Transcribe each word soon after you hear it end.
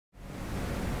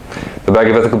The bag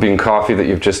of Ethical Bean coffee that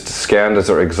you've just scanned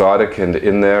is our exotic, and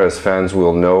in there, as fans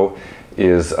will know,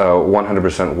 is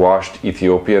 100% washed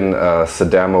Ethiopian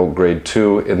Sidamo grade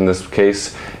 2 in this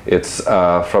case. It's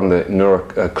from the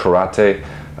Nura Karate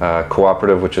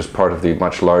cooperative, which is part of the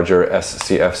much larger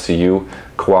SCFCU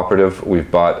cooperative. We've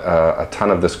bought a ton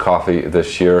of this coffee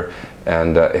this year,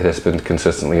 and it has been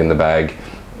consistently in the bag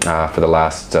for the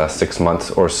last 6 months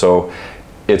or so.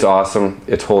 It's awesome.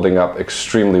 It's holding up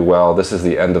extremely well. This is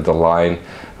the end of the line.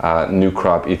 New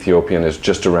crop Ethiopian is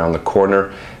just around the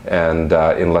corner, and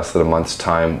in less than a month's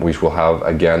time we will have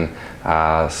again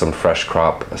some fresh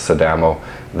crop Sidamo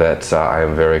that I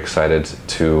am very excited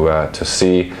to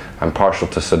see. I'm partial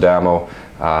to Sidamo.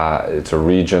 It's a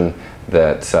region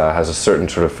that has a certain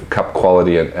sort of cup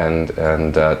quality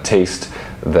and taste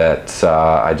that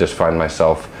I just find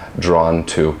myself drawn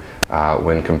to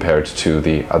when compared to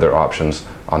the other options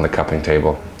on the cupping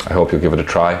table. I hope you'll give it a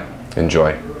try.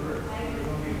 Enjoy.